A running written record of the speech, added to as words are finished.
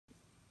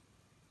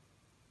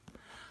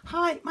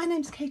Hi, my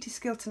name's Katie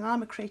Skilton and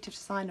I'm a creative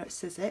designer at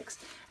Sizzix,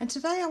 and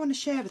today I want to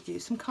share with you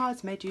some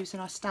cards made using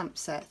our stamp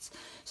sets.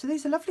 So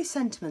these are lovely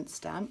sentiment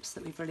stamps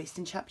that we've released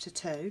in chapter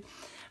 2,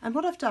 and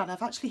what I've done,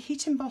 I've actually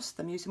heat embossed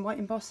them using white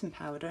embossing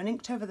powder and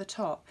inked over the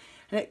top,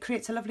 and it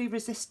creates a lovely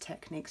resist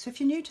technique. So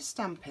if you're new to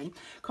stamping,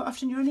 quite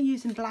often you're only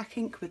using black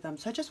ink with them,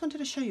 so I just wanted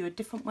to show you a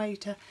different way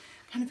to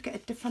kind of get a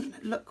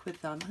different look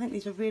with them. I think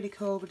these are really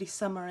cool, really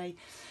summery.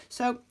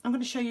 So I'm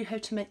going to show you how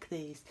to make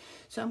these.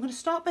 So I'm going to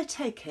start by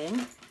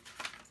taking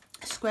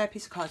a square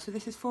piece of card. So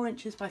this is 4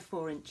 inches by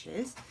 4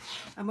 inches,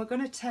 and we're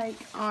going to take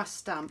our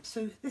stamp.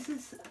 So this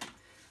is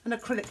an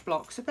acrylic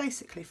block. So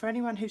basically, for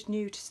anyone who's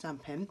new to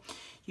stamping,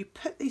 you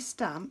put these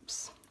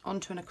stamps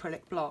onto an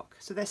acrylic block.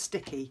 So they're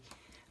sticky.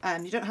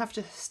 You don't have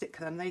to stick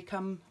them. They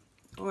come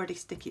already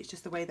sticky. It's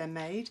just the way they're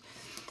made.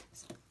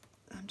 So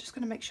I'm just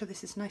going to make sure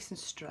this is nice and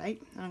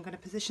straight, and I'm going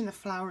to position the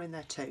flower in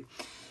there too.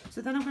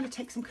 So then I'm going to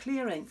take some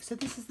clear ink. So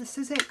this is the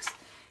Sizzix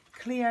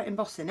clear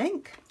embossing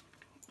ink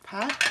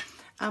pad,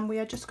 and we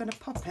are just going to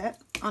pop it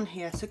on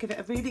here, so give it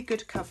a really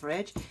good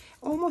coverage.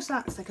 Almost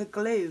acts like a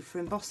glue for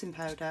embossing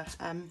powder.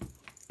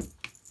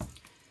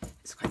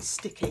 It's quite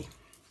sticky.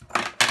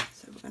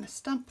 So we're going to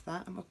stamp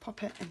that, and we'll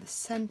pop it in the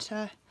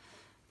centre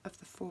of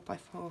the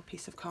 4x4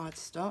 piece of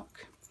cardstock.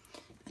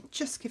 And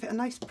just give it a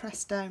nice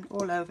press down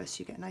all over so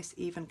you get a nice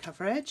even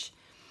coverage,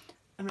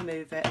 and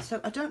remove it. So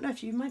I don't know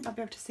if you might not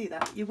be able to see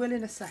that. You will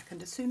in a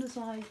second. As soon as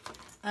I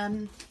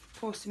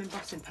pour some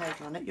embossing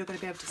powder on it, you're going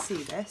to be able to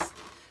see this.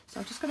 So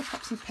I'm just going to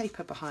pop some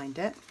paper behind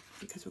it,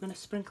 because we're going to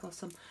sprinkle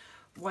some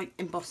white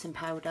embossing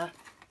powder.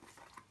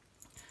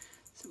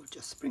 So we'll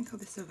just sprinkle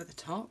this over the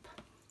top.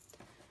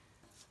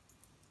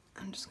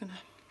 I'm just going to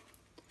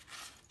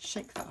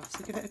shake that off.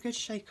 So give it a good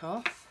shake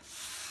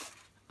off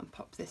and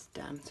pop this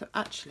down. So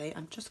actually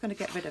I'm just going to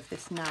get rid of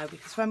this now,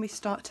 because when we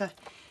start to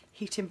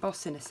heat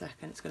emboss in a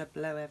second, it's going to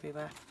blow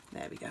everywhere.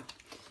 There we go.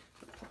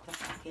 Pop that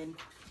back in.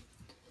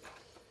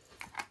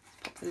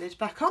 Pop the lid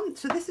back on.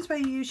 So this is where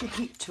you use your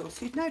heat tool.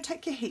 So you now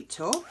take your heat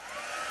tool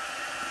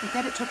and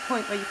get it to a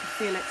point where you can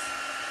feel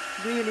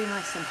it's really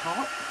nice and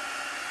hot,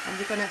 and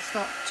you're going to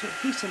start to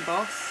heat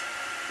emboss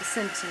the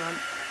sentiment.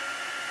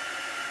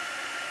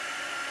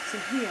 So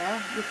here,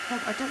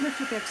 I don't know if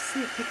you'll be able to see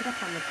it, pick it up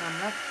on the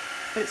camera,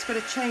 but it's going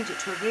to change it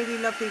to a really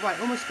lovely white.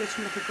 Almost goes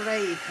from like a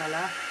grey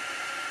colour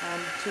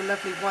to a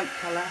lovely white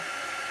colour.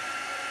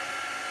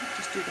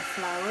 Just do the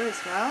flower as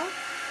well.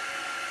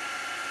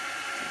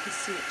 So you can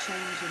see it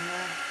changing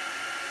there.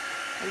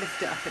 I'll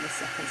lift it up in a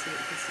second so that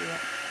you can see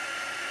it.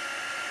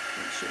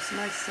 Make sure it's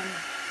nice and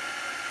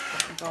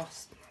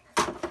embossed.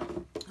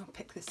 I'll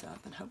pick this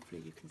up and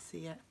hopefully you can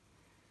see it.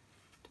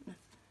 Don't know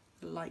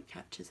if the light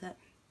catches it.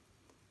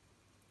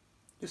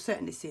 You'll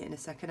certainly see it in a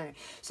second anyway.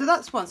 So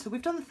that's one. So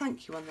we've done the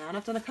thank you one there, and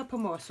I've done a couple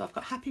more. So I've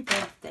got happy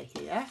birthday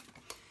here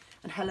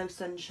and hello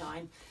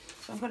sunshine.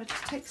 So I'm going to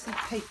just take some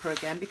paper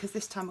again, because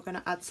this time we're going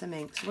to add some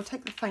ink. So we'll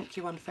take the thank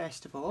you one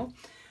first of all.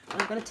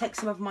 And I'm going to take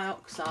some of my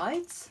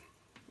oxides.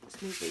 Let's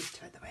move these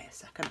two out of the way a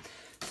second.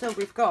 So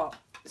we've got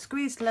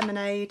squeezed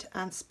lemonade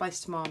and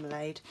spiced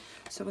marmalade.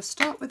 So we'll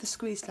start with the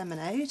squeezed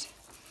lemonade.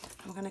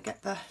 I'm going to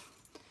get the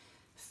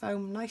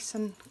foam nice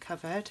and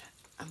covered,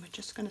 and we're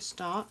just going to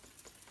start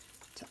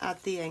to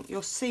add the ink.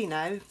 You'll see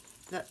now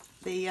that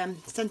the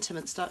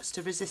sentiment starts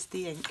to resist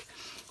the ink.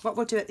 What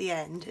we'll do at the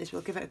end is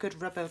we'll give it a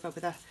good rub over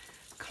with a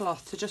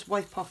cloth to just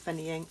wipe off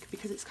any ink,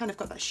 because it's kind of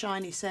got that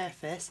shiny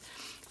surface.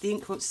 The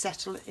ink won't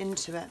settle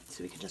into it,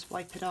 so we can just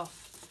wipe it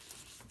off.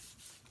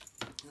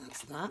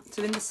 That's that.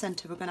 So in the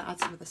centre we're going to add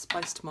some of the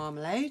spiced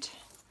marmalade.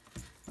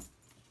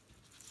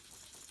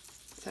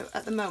 So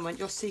at the moment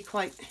you'll see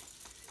quite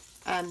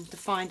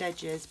defined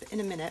edges, but in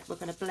a minute we're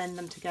going to blend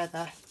them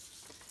together.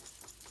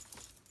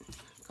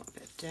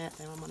 Dirt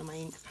there on one of my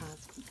ink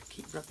pads.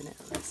 Keep rubbing it,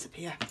 it'll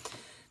disappear. There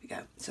we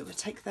go. So we'll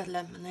take the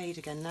lemonade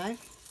again now,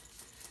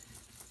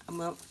 and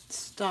we'll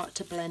start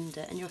to blend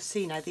it, and you'll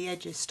see now the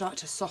edges start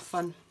to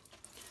soften.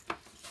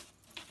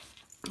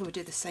 We'll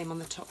do the same on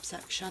the top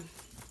section.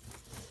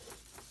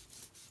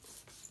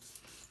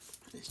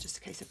 And it's just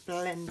a case of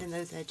blending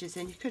those edges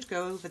in. You could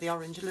go over the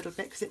orange a little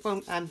bit, because it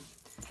won't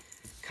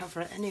cover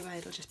it anyway.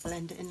 It'll just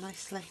blend it in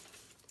nicely.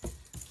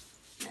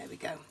 There we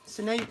go.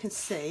 So now you can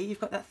see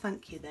you've got that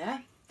thank you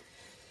there.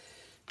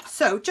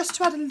 So just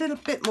to add a little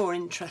bit more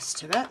interest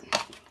to it,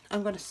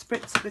 I'm going to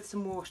spritz with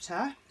some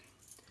water.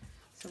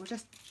 So we'll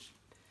just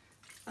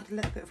add a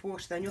little bit of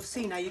water there, and you'll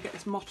see now you get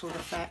this mottled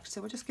effect. So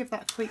we'll just give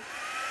that a quick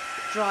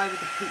dry with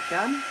the heat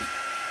gun.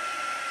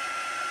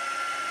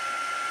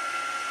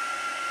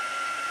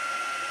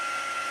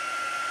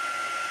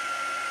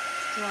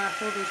 Just dry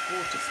off all those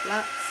water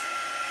splats.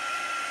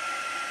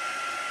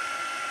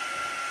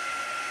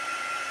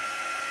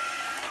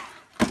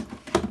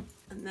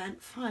 And then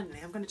finally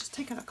I'm going to just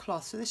take out a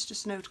cloth, so this is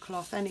just an old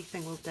cloth,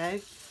 anything will do,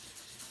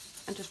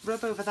 and just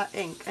rub over that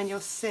ink, and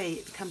you'll see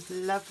it becomes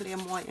lovely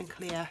and white and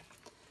clear.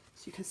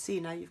 So you can see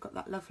now you've got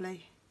that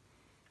lovely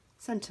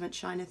sentiment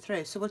shining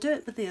through. So we'll do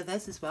it with the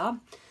others as well.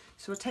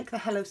 So we'll take the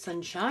hello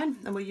sunshine,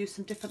 and we'll use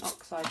some different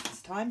oxides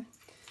this time.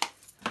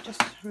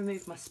 just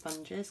remove my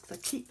sponges because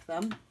I keep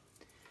them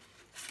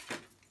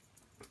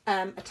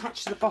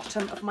attached to the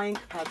bottom of my ink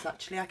pads.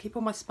 Actually, I keep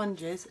all my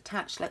sponges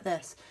attached like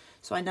this,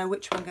 so I know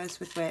which one goes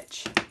with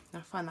which. And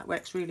I find that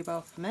works really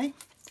well for me.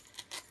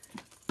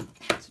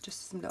 So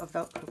just some little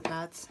Velcro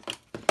pads.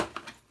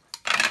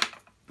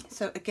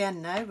 So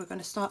again, now we're going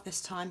to start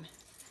this time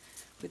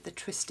with the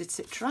twisted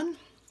citron,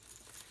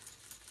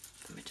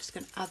 and we're just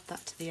going to add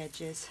that to the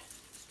edges.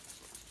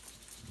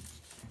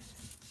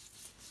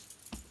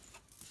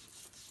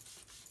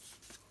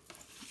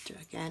 Do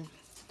it again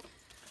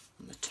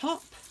on the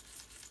top.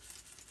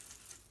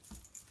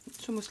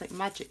 It's almost like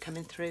magic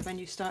coming through when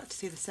you start to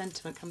see the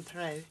sentiment come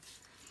through.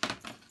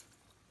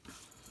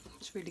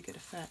 It's really good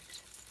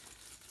effect.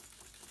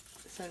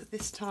 So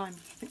this time,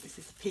 I think this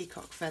is the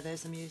peacock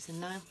feathers I'm using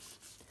now.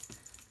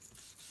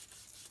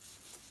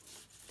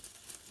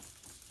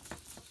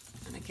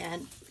 And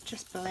again,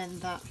 just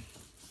blend that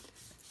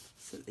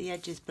so that the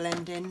edges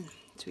blend in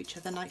to each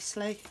other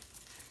nicely.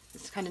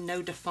 There's kind of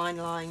no defined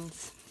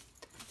lines.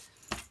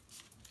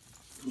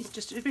 It's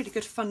just a really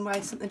good fun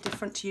way, something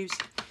different to use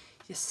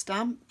your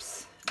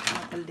stamps.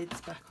 Add the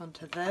lids back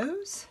onto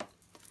those.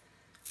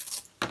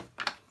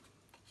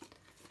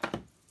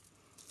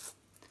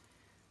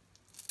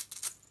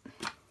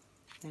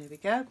 There we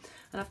go.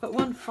 And I've got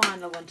one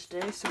final one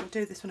to do, so we'll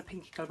do this one a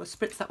pinky colour. We'll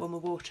spritz that one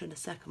with water in a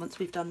second once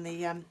we've done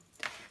the other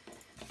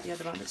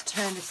one. Let's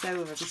turn this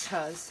over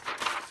because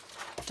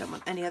I don't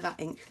want any of that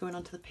ink going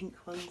onto the pink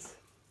ones.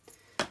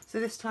 So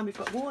this time we've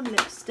got worn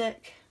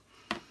lipstick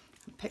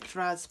and picked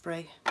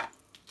raspberry.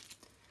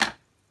 So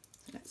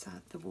let's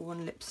add the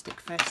worn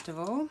lipstick first of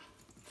all.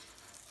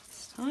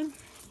 This time.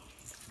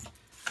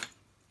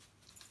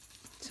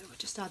 So we'll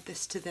just add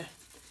this to the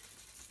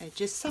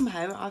edges.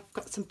 Somehow I've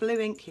got some blue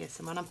ink here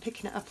somewhere and I'm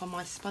picking it up on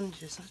my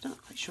sponges. I'm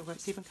not quite sure where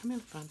it's even coming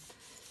from.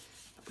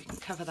 But we can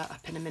cover that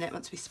up in a minute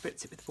once we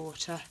spritz it with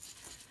water.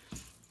 I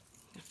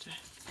have to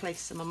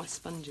place some on my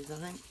sponges, I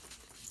think.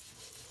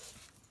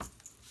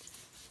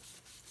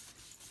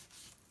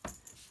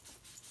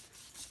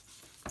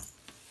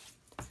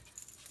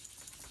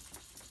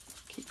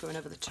 Keep going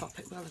over the top,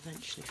 it will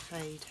eventually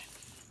fade.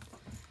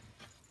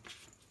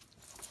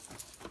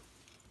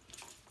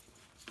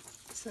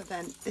 So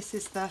then this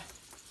is the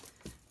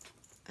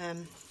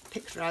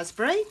picked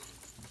raspberry.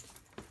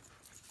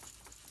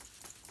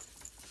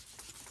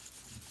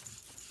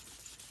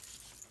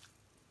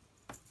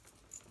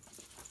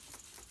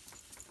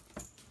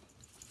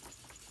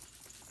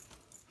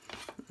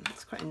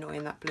 It's quite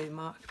annoying, that blue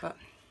mark, but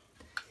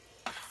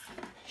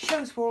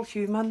shows we're all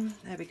human.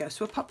 There we go.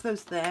 So we'll pop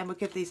those there and we'll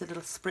give these a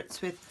little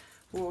spritz with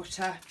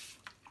water.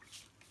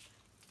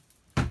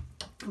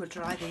 We'll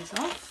dry these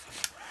off.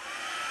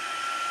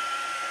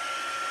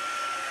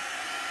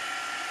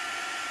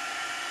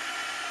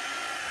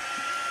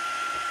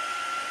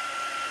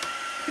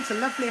 It's a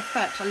lovely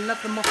effect. I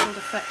love the mottled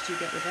effect you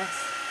get with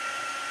this.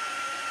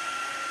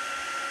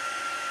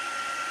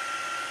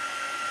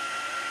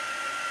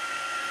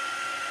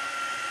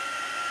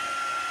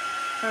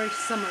 Very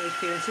summery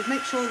feeling. So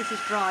make sure this is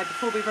dry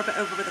before we rub it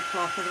over with a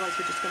cloth, otherwise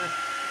we're just going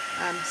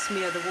to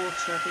smear the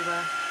water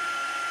everywhere.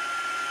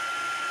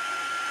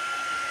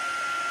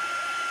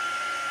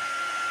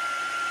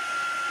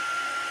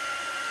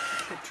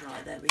 Good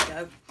dry, there we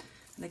go.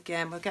 And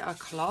again, we'll get our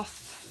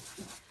cloth.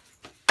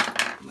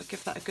 And we'll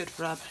give that a good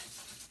rub.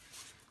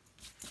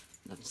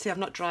 See, I've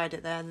not dried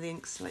it there and the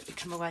ink's slightly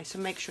come away, so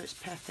make sure it's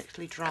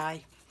perfectly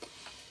dry.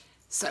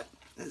 So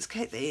let's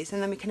take these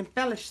and then we can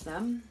embellish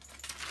them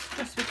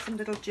just with some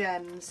little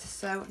gems.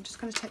 So I'm just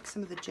going to take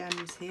some of the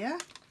gems here.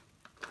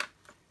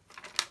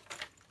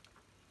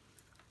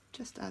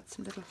 Just add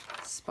some little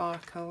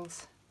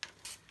sparkles.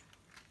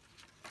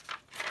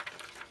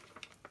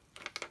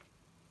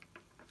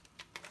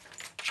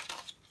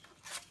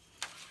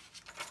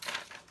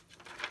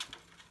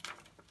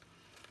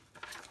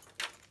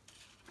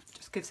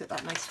 Gives it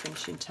that nice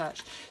finishing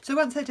touch. So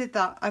once I did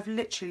that, I've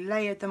literally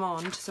layered them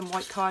on to some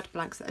white card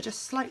blanks that are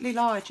just slightly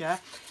larger,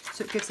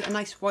 so it gives it a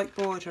nice white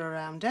border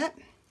around it.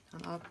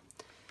 And I'll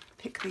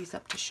pick these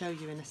up to show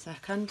you in a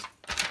second.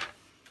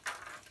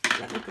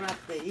 Let me grab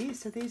these.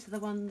 So these are the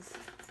ones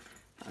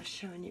that I was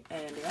showing you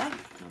earlier.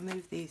 I'll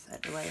move these out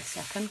of the way a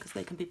second because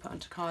they can be put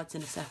onto cards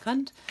in a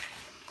second.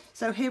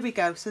 So here we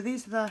go. So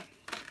these are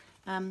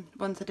the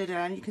ones I did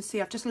earlier, and you can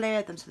see I've just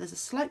layered them so there's a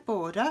slight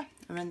border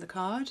around the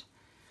card.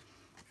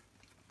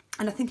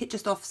 And I think it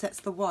just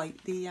offsets the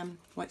white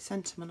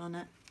sentiment on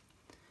it.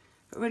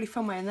 But really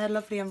fun way, and they're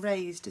lovely and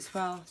raised as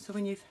well. So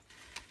when you've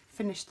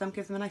finished them,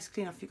 give them a nice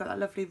clean off, you've got that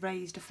lovely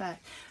raised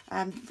effect.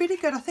 Really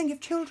good. I think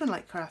if children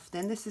like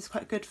crafting, this is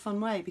quite a good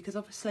fun way, because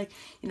obviously,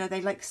 you know,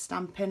 they like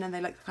stamping and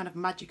they like the kind of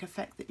magic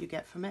effect that you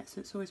get from it. So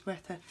it's always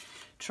worth a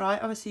try.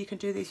 Obviously you can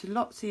do these with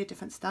lots of your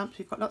different stamps.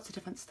 We've got lots of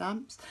different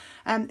stamps.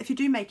 If you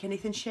do make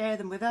anything, share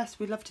them with us.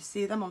 We'd love to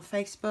see them on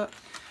Facebook,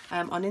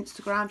 on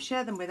Instagram.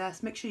 Share them with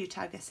us. Make sure you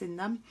tag us in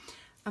them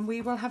and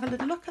we will have a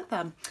little look at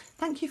them.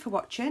 Thank you for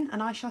watching,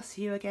 and I shall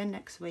see you again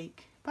next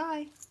week.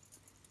 Bye.